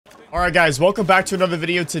Alright guys, welcome back to another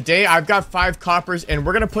video. Today I've got 5 coppers and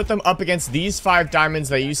we're going to put them up against these 5 diamonds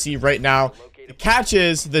that you see right now. The catch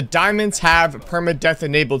is the diamonds have perma-death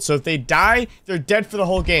enabled, so if they die, they're dead for the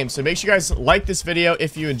whole game. So make sure you guys like this video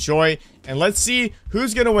if you enjoy, and let's see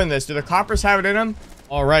who's going to win this. Do the coppers have it in them?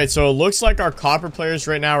 Alright, so it looks like our copper players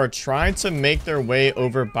right now are trying to make their way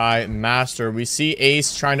over by Master. We see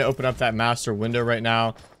Ace trying to open up that Master window right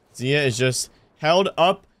now. Zia is just held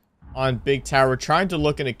up on Big Tower, trying to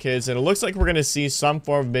look into kids, and it looks like we're going to see some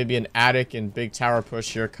form of maybe an attic and Big Tower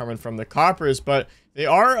push here coming from the coppers, but they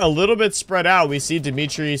are a little bit spread out. We see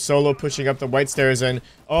Dimitri solo pushing up the white stairs, and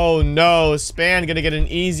oh no, Span gonna get an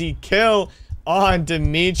easy kill on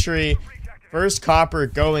Dimitri. First copper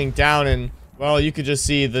going down, and well, you could just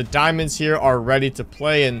see the diamonds here are ready to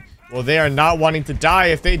play, and well, they are not wanting to die.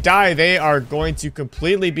 If they die, they are going to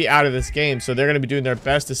completely be out of this game, so they're going to be doing their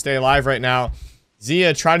best to stay alive right now.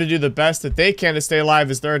 Zia trying to do the best that they can to stay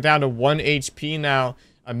alive as they're down to 1 HP now.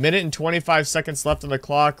 A minute and 25 seconds left on the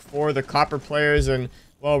clock for the copper players, and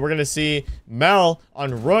well, we're gonna see Mel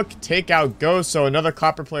on Rook take out Ghost, so another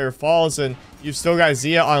copper player falls, and you've still got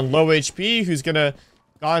Zia on low HP who's gonna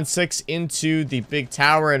gone 6 into the Big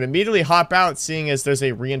Tower and immediately hop out, seeing as there's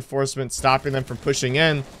a reinforcement stopping them from pushing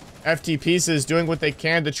in. FT Pieces doing what they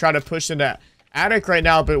can to try to push into attic right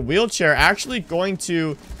now, but Wheelchair actually going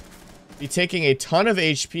to be taking a ton of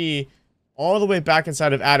HP all the way back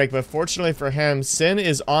inside of attic, but fortunately for him, Sin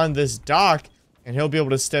is on this dock and he'll be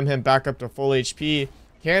able to stem him back up to full HP.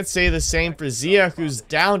 Can't say the same for Zia, who's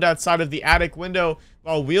downed outside of the attic window,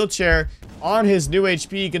 while Wheelchair on his new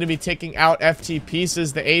HP going to be taking out FT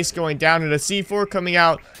Pieces. The Ace going down and a C4 coming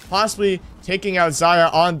out, possibly taking out Zaya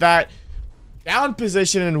on that down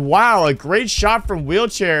position, and wow, a great shot from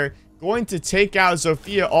Wheelchair, going to take out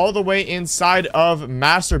Zofia all the way inside of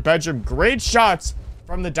Master Bedroom. Great shots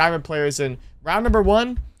from the diamond players in round number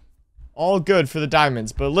 1. All good for the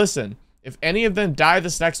diamonds, but listen, if any of them die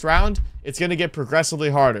this next round, it's going to get progressively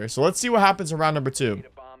harder. So let's see what happens in round number 2.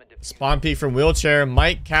 Spawn peek from Wheelchair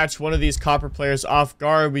might catch one of these copper players off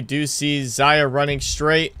guard. We do see Zaya running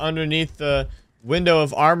straight underneath the window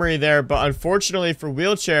of armory there, but unfortunately for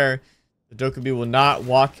Wheelchair, the Dokubi will not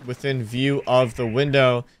walk within view of the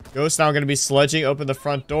window. Ghost now going to be sledging open the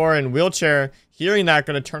front door, and Wheelchair, hearing that,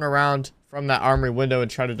 going to turn around from that armory window and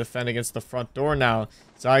try to defend against the front door now.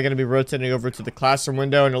 Zaya going to be rotating over to the classroom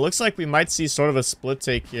window, and it looks like we might see sort of a split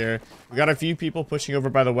take here. We got a few people pushing over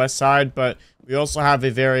by the west side, but we also have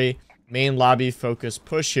a very main lobby focused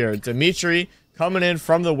push here. Dimitri coming in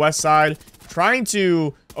from the west side, trying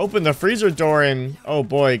to open the freezer door, and oh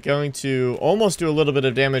boy, going to almost do a little bit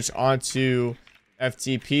of damage onto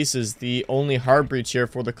FT Pieces, the only hard breach here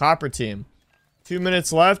for the copper team. 2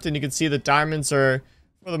 minutes left, and you can see the diamonds are,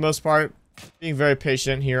 for the most part, being very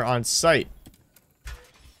patient here on site.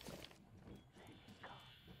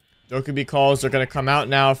 Dokubi calls are going to come out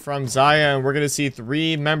now from Zaya, and we're going to see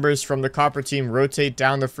 3 members from the copper team rotate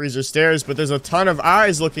down the freezer stairs, but there's a ton of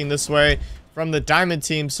eyes looking this way from the diamond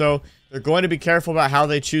team, so they're going to be careful about how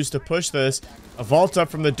they choose to push this. A vault up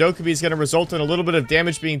from the Dokubi is going to result in a little bit of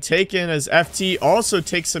damage being taken as FT also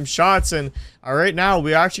takes some shots, and right now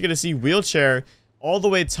we're actually going to see Wheelchair all the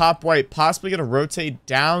way top white, possibly going to rotate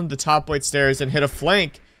down the top white stairs and hit a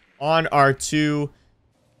flank on our 2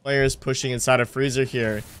 players pushing inside a freezer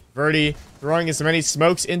here. Verdi throwing as many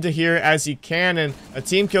smokes into here as he can, and a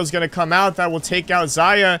team kill is going to come out that will take out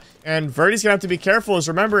Zaya, and Verdi's going to have to be careful, as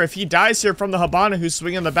remember, if he dies here from the Habana who's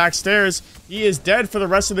swinging the back stairs, he is dead for the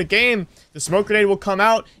rest of the game. The smoke grenade will come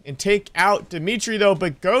out and take out Dimitri though,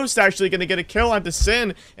 but Ghost actually going to get a kill onto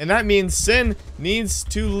Sin, and that means Sin needs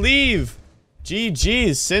to leave.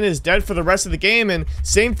 GG's, Sin is dead for the rest of the game, and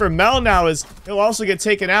same for Mel now, as he'll also get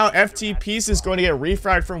taken out. FT Piece is going to get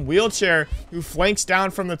refragged from Wheelchair, who flanks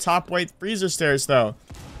down from the top white freezer stairs though.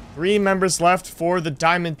 3 members left for the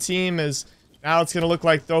diamond team, as now it's going to look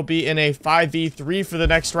like they'll be in a 5v3 for the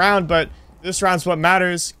next round, but this round's what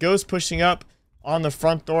matters. Ghost pushing up on the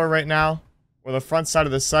front door right now, or the front side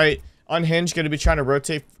of the site. Unhinged going to be trying to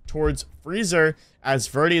rotate towards freezer, as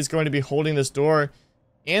Verdi is going to be holding this door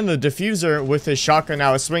and the diffuser with his shotgun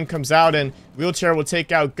now. A swing comes out, and Wheelchair will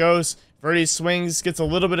take out Ghost. Verdi swings, gets a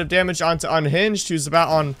little bit of damage onto Unhinged, who's about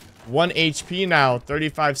on 1 HP now.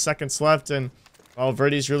 35 seconds left, and well,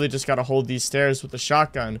 Verdi's really just got to hold these stairs with the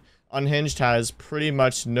shotgun. Unhinged has pretty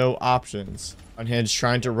much no options. Unhinged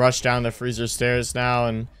trying to rush down the freezer stairs now,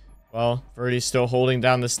 and well, Verdi's still holding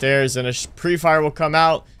down the stairs, and a pre-fire will come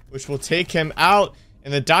out, which will take him out,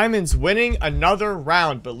 and the Diamonds winning another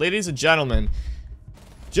round. But ladies and gentlemen,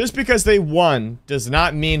 just because they won does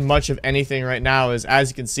not mean much of anything right now, as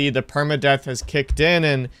you can see, the permadeath has kicked in,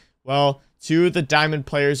 and well, Two of the diamond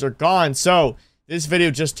players are gone. So this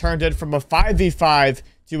video just turned it from a 5v5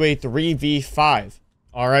 to a 3v5.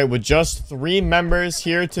 All right, with just 3 members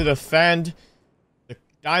here to defend, the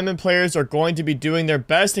diamond players are going to be doing their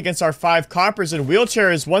best against our 5 coppers, and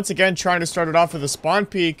Wheelchair is once again trying to start it off with a spawn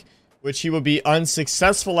peek, which he will be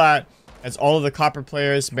unsuccessful at, as all of the copper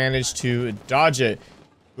players managed to dodge it.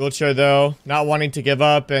 Wheelchair, though, not wanting to give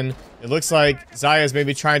up, and it looks like Zaya is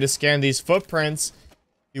maybe trying to scan these footprints.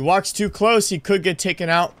 If he walks too close, he could get taken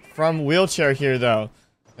out from Wheelchair here, though.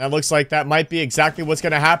 That looks like that might be exactly what's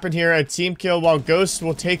going to happen here. A team kill, while Ghost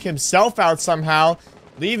will take himself out somehow,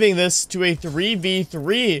 leaving this to a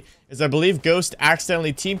 3v3, as I believe Ghost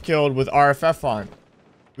accidentally team killed with RFF on.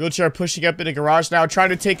 Wheelchair pushing up into garage now, trying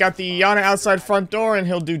to take out the Iana outside front door, and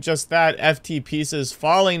he'll do just that. FT pieces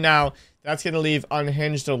falling now. That's going to leave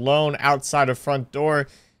Unhinged alone outside of front door,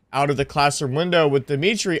 out of the classroom window, with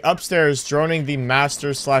Dimitri upstairs droning the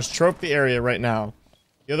master/trophy area right now.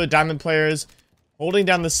 The other diamond players holding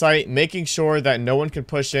down the site, making sure that no one can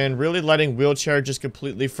push in, really letting Wheelchair just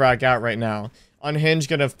completely frag out right now. Unhinged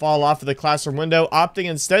going to fall off of the classroom window, opting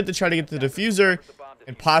instead to try to get the diffuser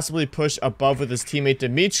and possibly push above with his teammate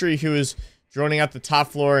Dimitri, who is droning out the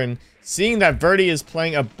top floor, and seeing that Verdi is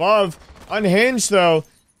playing above. Unhinged, though,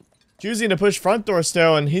 choosing to push front door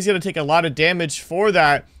still, and he's going to take a lot of damage for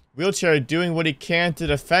that. Wheelchair doing what he can to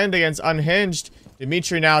defend against Unhinged.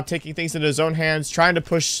 Dimitri now taking things into his own hands, trying to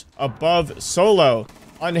push above solo.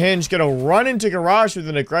 Unhinged gonna run into garage with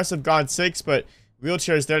an aggressive God 6, but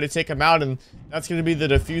Wheelchair is there to take him out, and that's gonna be the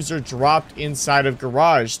diffuser dropped inside of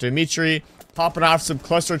garage. Dimitri popping off some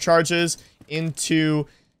cluster charges into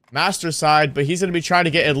master side, but he's gonna be trying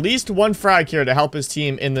to get at least 1 frag here to help his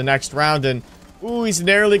team in the next round, and ooh, he's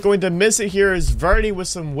narrowly going to miss it here, as Verdi with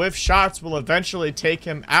some whiff shots will eventually take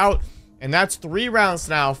him out. And that's 3 rounds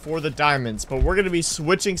now for the diamonds, but we're going to be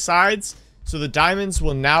switching sides, so the diamonds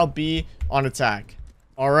will now be on attack.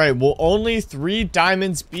 All right, will only 3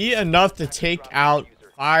 diamonds be enough to take out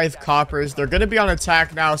 5 coppers? They're going to be on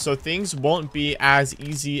attack now, so things won't be as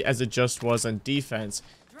easy as it just was on defense.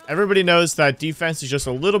 Everybody knows that defense is just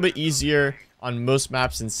a little bit easier on most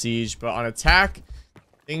maps in Siege, but on attack,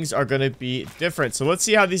 things are going to be different. So let's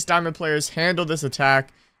see how these diamond players handle this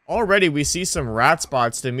attack. Already, we see some rat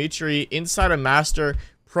spots. Dimitri inside a master,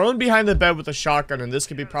 prone behind the bed with a shotgun, and this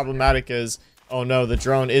could be problematic as, oh no, the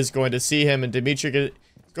drone is going to see him, and Dimitri is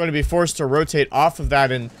going to be forced to rotate off of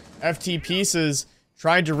that, and FT pieces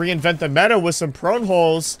trying to reinvent the meta with some prone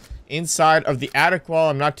holes inside of the attic wall.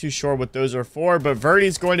 I'm not too sure what those are for, but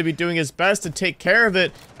Verdi's going to be doing his best to take care of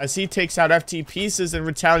it as he takes out FT pieces in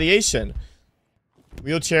retaliation.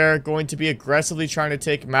 Wheelchair going to be aggressively trying to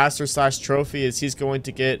take master/trophy as he's going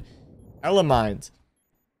to get Elemined.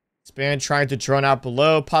 Span trying to drone out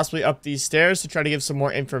below, possibly up these stairs to try to give some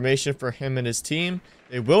more information for him and his team.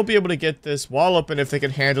 They will be able to get this wall open if they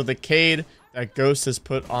can handle the Cade that Ghost has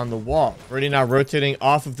put on the wall. Already now rotating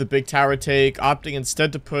off of the big tower take, opting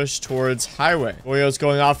instead to push towards highway. Goyo's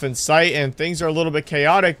going off in sight, and things are a little bit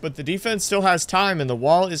chaotic, but the defense still has time, and the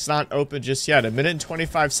wall is not open just yet. 1 minute and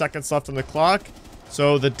 25 seconds left on the clock.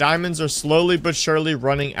 So the diamonds are slowly but surely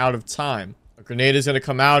running out of time. A grenade is going to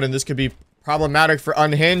come out, and this could be problematic for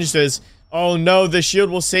Unhinged as, oh no, the shield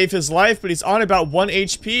will save his life, but he's on about 1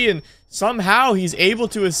 HP, and somehow he's able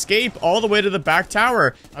to escape all the way to the back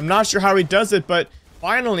tower. I'm not sure how he does it, but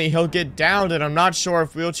finally he'll get downed, and I'm not sure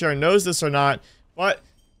if Wheelchair knows this or not, but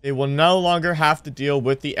they will no longer have to deal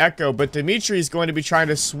with the Echo. But Dimitri is going to be trying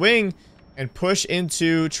to swing and push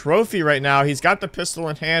into trophy right now. He's got the pistol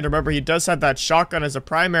in hand. Remember, he does have that shotgun as a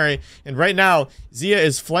primary. And right now, Zia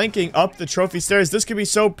is flanking up the trophy stairs. This could be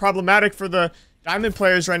so problematic for the diamond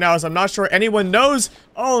players right now, as I'm not sure anyone knows.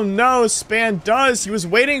 Oh no, Span does. He was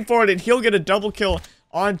waiting for it, and he'll get a double kill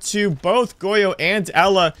onto both Goyo and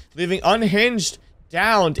Ella, leaving Unhinged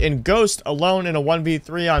downed and Ghost alone in a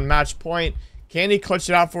 1v3 on match point. Can he clutch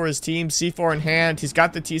it out for his team? C4 in hand. He's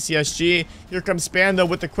got the TCSG. Here comes Span, though,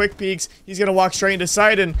 with the quick peeks. He's going to walk straight into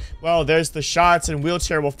sight, and, well, there's the shots, and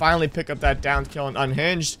Wheelchair will finally pick up that down kill on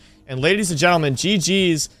Unhinged. And, ladies and gentlemen,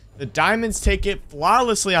 GG's. The Diamonds take it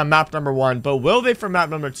flawlessly on map number 1, but will they for map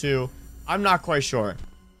number 2? I'm not quite sure.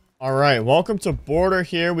 All right, welcome to Border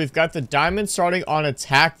here. We've got the Diamonds starting on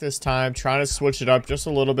attack this time, trying to switch it up just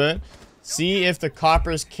a little bit. See if the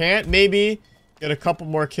Coppers can't maybe get a couple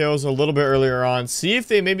more kills a little bit earlier on. See if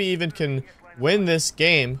they maybe even can win this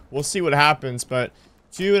game. We'll see what happens, but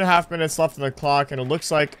 2.5 minutes left on the clock, and it looks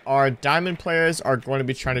like our diamond players are going to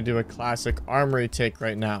be trying to do a classic armory take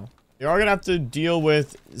right now. They are going to have to deal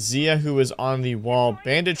with Zia, who is on the wall.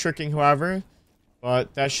 Bandit tricking, however.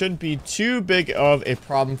 But that shouldn't be too big of a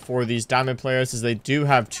problem for these diamond players, as they do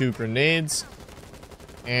have 2 grenades.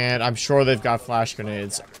 And I'm sure they've got flash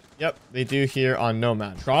grenades. Yep, they do here on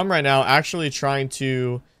Nomad. Trom right now actually trying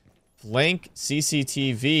to flank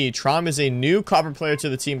CCTV. Trom is a new copper player to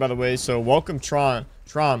the team, by the way. So welcome, Trom.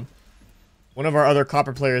 One of our other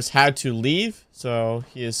copper players had to leave, so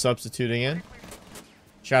he is substituting in.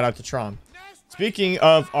 Shout out to Trom. Speaking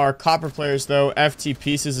of our copper players, though, FT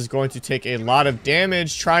Pieces is going to take a lot of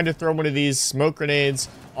damage trying to throw one of these smoke grenades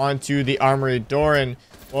onto the armory door. And,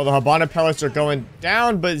 well, the Habana pellets are going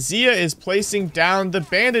down, but Zia is placing down the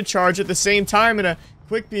bandit charge at the same time. And a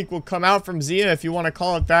quick peek will come out from Zia, if you want to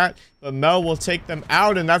call it that. But Mel will take them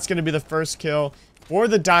out, and that's going to be the first kill for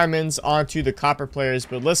the diamonds onto the copper players.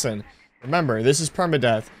 But listen, remember, this is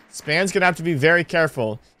Perma-Death. Span's going to have to be very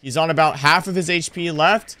careful. He's on about half of his HP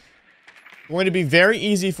left. Going to be very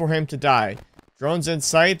easy for him to die. Drones in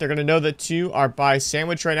sight. They're going to know that 2 are by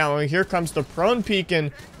sandwich right now. And here comes the prone peek,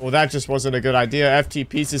 and well, that just wasn't a good idea. FT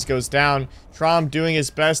Pieces goes down. Trom doing his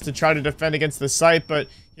best to try to defend against the site, but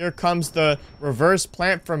here comes the reverse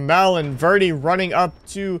plant from Mel, and Verdi running up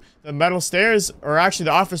to the metal stairs, or actually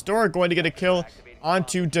the office door, going to get a kill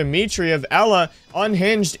onto Dimitri of Ella,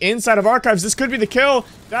 unhinged inside of archives. This could be the kill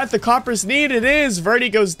that the coppers need. It is. Verdi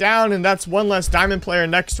goes down, and that's one less diamond player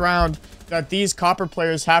next round that these copper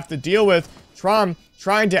players have to deal with. Trom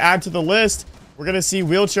trying to add to the list. We're going to see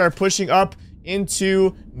Wheelchair pushing up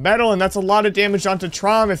into metal, and that's a lot of damage onto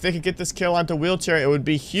Trom. If they could get this kill onto Wheelchair, it would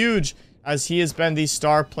be huge, as he has been the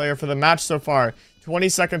star player for the match so far. 20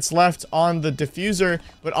 seconds left on the diffuser,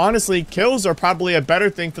 but honestly, kills are probably a better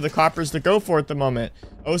thing for the coppers to go for at the moment.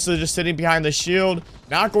 Osa just sitting behind the shield,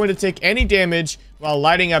 not going to take any damage, while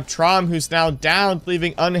lighting up Trom, who's now down,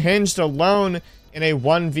 leaving unhinged alone in a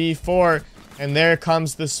 1v4. And there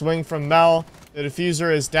comes the swing from Mel. The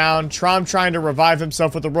diffuser is down. Trom trying to revive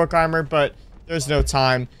himself with the rook armor, but there's no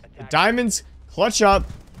time. The diamonds clutch up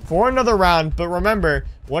for another round, but remember,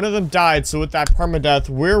 one of them died, so with that permadeath,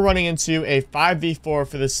 we're running into a 5v4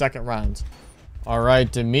 for the second round.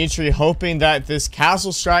 Alright, Dimitri hoping that this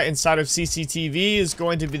castle strat inside of CCTV is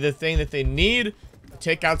going to be the thing that they need to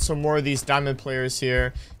take out some more of these diamond players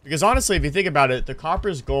here. Because honestly, if you think about it, the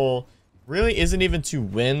Copper's goal really isn't even to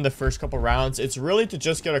win the first couple rounds. It's really to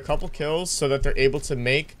just get a couple kills so that they're able to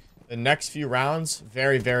make the next few rounds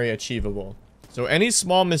very, very achievable. So any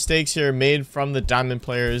small mistakes here made from the diamond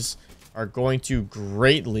players are going to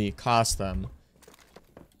greatly cost them.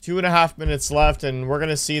 2.5 minutes left, and we're going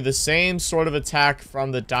to see the same sort of attack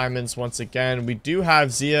from the diamonds once again. We do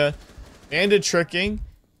have Zia bandit tricking,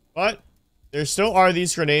 but there still are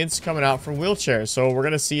these grenades coming out from Wheelchair. So we're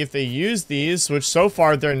going to see if they use these, which so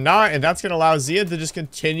far they're not, and that's going to allow Zia to just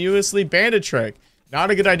continuously bandit trick.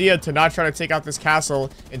 Not a good idea to not try to take out this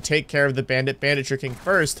castle and take care of the bandit tricking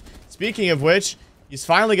first. Speaking of which, he's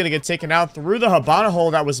finally going to get taken out through the Habana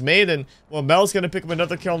hole that was made, and well, Mel's going to pick up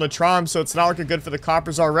another kill on the Trom, so it's not looking good for the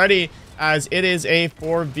Coppers already, as it is a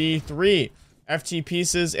 4v3. FT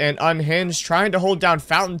Pieces and Unhinged trying to hold down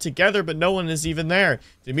Fountain together, but no one is even there.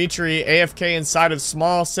 Dimitri AFK inside of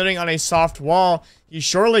Small, sitting on a soft wall. He's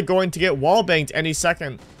surely going to get wall banged any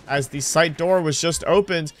second, as the site door was just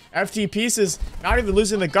opened. FT Pieces not even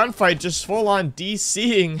losing the gunfight, just full on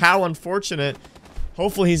DCing. How unfortunate.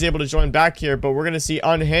 Hopefully he's able to join back here, but we're going to see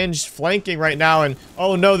Unhinged flanking right now, and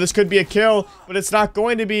oh no, this could be a kill, but it's not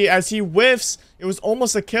going to be, as he whiffs. It was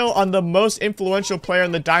almost a kill on the most influential player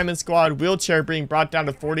in the Diamond Squad, Wheelchair, being brought down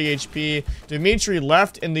to 40 HP. Dimitri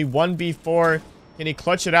left in the 1v4. Can he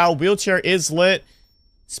clutch it out? Wheelchair is lit.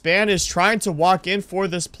 Span is trying to walk in for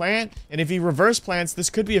this plant, and if he reverse plants, this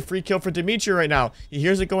could be a free kill for Dimitri right now. He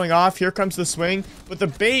hears it going off. Here comes the swing, but the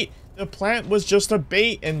bait, the plant was just a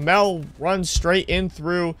bait, and Mel runs straight in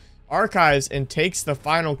through Archives and takes the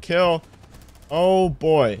final kill. Oh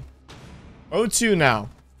boy. 0-2 now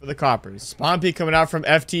for the Coppers. Spompy coming out from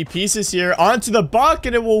FT Pieces here onto the buck,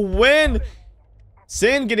 and it will win.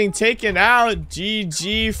 Sin getting taken out.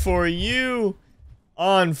 GG for you.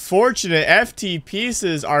 Unfortunate. FT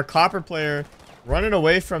Pieces, our Copper player, running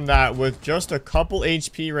away from that with just a couple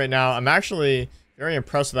HP right now. I'm actually very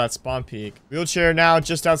impressed with that spawn peak. Wheelchair now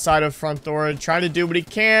just outside of front door, trying to do what he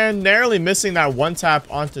can. Narrowly missing that one tap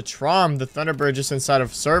onto Trom. The Thunderbird just inside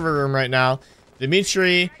of server room right now.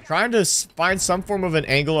 Dimitri trying to find some form of an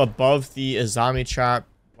angle above the Azami trap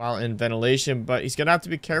while in ventilation, but he's gonna have to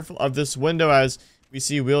be careful of this window, as we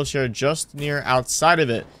see Wheelchair just near outside of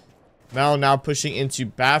it. Mel now pushing into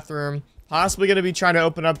bathroom, possibly gonna be trying to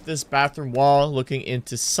open up this bathroom wall, looking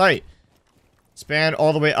into sight. Span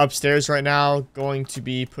all the way upstairs right now, going to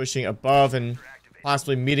be pushing above and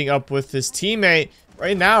possibly meeting up with his teammate.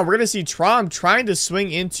 right now, we're going to see Trom trying to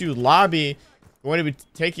swing into lobby. Going to be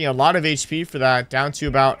taking a lot of HP for that, down to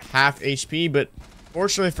about half HP. But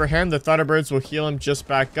fortunately for him, the Thunderbirds will heal him just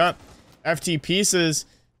back up. FT Pieces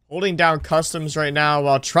holding down customs right now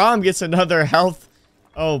while Trom gets another health.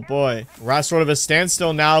 Oh boy. We're at sort of a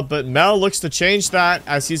standstill now, but Mel looks to change that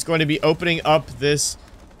as he's going to be opening up this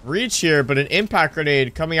breach here. But an impact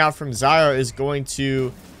grenade coming out from Zaya is going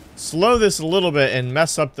to slow this a little bit and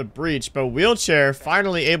mess up the breach. But Wheelchair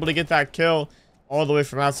finally able to get that kill all the way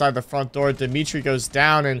from outside the front door. Dimitri goes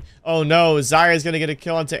down, and oh no, Zaya is going to get a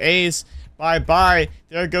kill onto Ace. Bye-bye.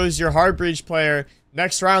 There goes your hard breach player.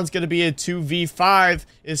 Next round's going to be a 2v5.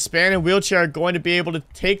 Is Span and Wheelchair going to be able to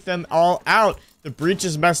take them all out? The breach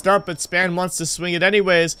is messed up, but Span wants to swing it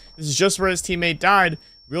anyways. This is just where his teammate died.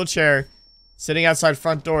 Wheelchair sitting outside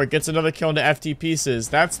front door gets another kill into FT Pieces.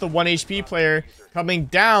 That's the 1 HP player coming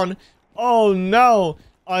down. Oh no,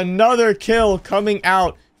 another kill coming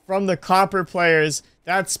out from the Copper players.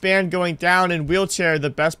 That Span going down, and Wheelchair, the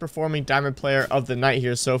best performing Diamond player of the night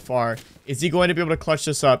here so far. Is he going to be able to clutch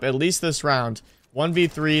this up, at least this round?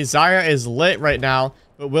 1v3. Zaya is lit right now,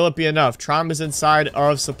 but will it be enough? Trom is inside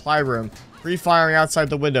of supply room, pre-firing outside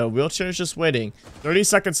the window. Wheelchair is just waiting. 30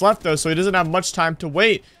 seconds left though, so he doesn't have much time to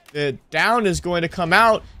wait. The down is going to come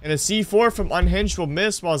out, and a C4 from Unhinged will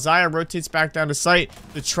miss while Zaya rotates back down to site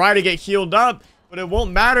to try to get healed up, but it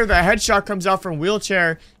won't matter. The headshot comes out from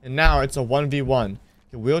Wheelchair, and now it's a 1v1.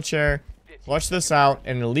 Can Wheelchair clutch this out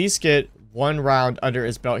and at least get one round under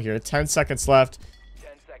his belt here? 10 seconds left.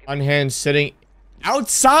 Unhinged sitting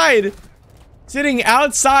outside,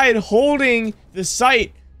 holding the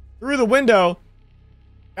site through the window.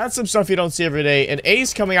 That's some stuff you don't see every day. An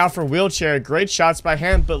ace coming out from Wheelchair. Great shots by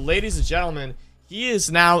him, but ladies and gentlemen, he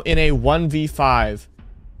is now in a 1v5.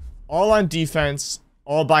 All on defense,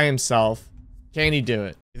 all by himself. Can he do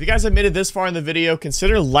it? If you guys have made it this far in the video,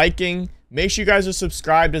 consider liking. Make sure you guys are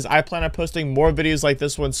subscribed, as I plan on posting more videos like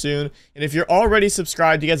this one soon. And if you're already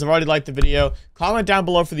subscribed, you guys have already liked the video, comment down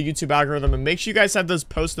below for the YouTube algorithm, and make sure you guys have those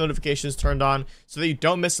post notifications turned on so that you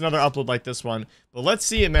don't miss another upload like this one. But let's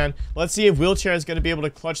see it, man. Let's see if Wheelchair is going to be able to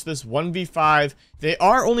clutch this 1v5. They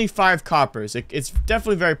are only 5 coppers. It's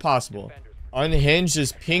definitely very possible. Unhinged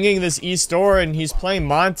is pinging this east door, and he's playing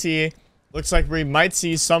Monty. Looks like we might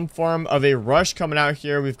see some form of a rush coming out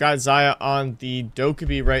here. We've got Zaya on the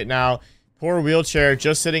Dokkaebi right now. Poor Wheelchair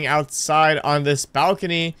just sitting outside on this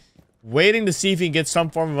balcony, waiting to see if he can get some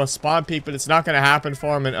form of a spawn peek, but it's not going to happen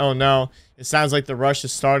for him. And oh no, it sounds like the rush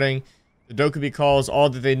is starting. The Dokkaebi calls all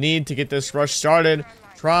that they need to get this rush started.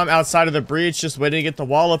 Trom outside of the breach, just waiting to get the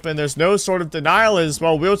wall open. There's no sort of denial as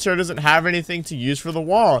well. Wheelchair doesn't have anything to use for the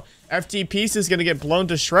wall. FT Pieces is going to get blown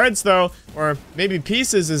to shreds though, or maybe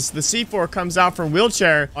Pieces as the C4 comes out from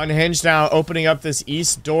Wheelchair. Unhinged now opening up this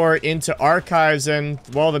east door into archives, and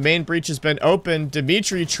well, the main breach has been opened.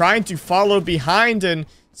 Dimitri trying to follow behind and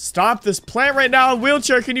stop this plant right now.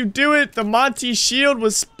 Wheelchair, can you do it? The Monty shield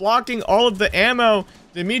was blocking all of the ammo.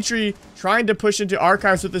 Dimitri trying to push into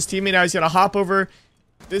archives with his teammate. Now he's going to hop over.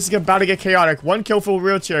 This is about to get chaotic. 1 kill for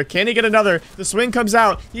Wheelchair. Can he get another? The swing comes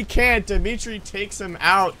out. He can't. Dimitri takes him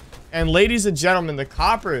out. And ladies and gentlemen, the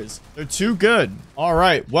Coppers, they're too good. All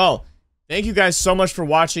right. Well, thank you guys so much for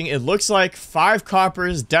watching. It looks like 5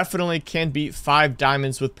 Coppers definitely can beat 5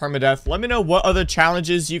 Diamonds with Perma-Death. Let me know what other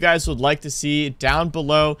challenges you guys would like to see down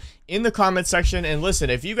below in the comment section. And listen,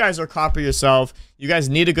 if you guys are Copper yourself, you guys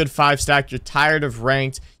need a good 5-stack, you're tired of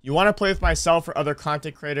ranked, you want to play with myself or other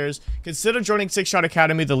content creators, consider joining 6Shot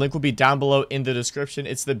Academy. The link will be down below in the description.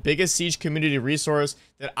 It's the biggest Siege community resource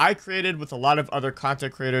that I created with a lot of other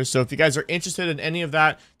content creators. So if you guys are interested in any of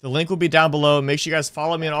that, the link will be down below. Make sure you guys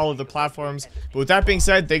follow me on all of the platforms. But with that being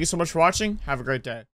said, thank you so much for watching. Have a great day.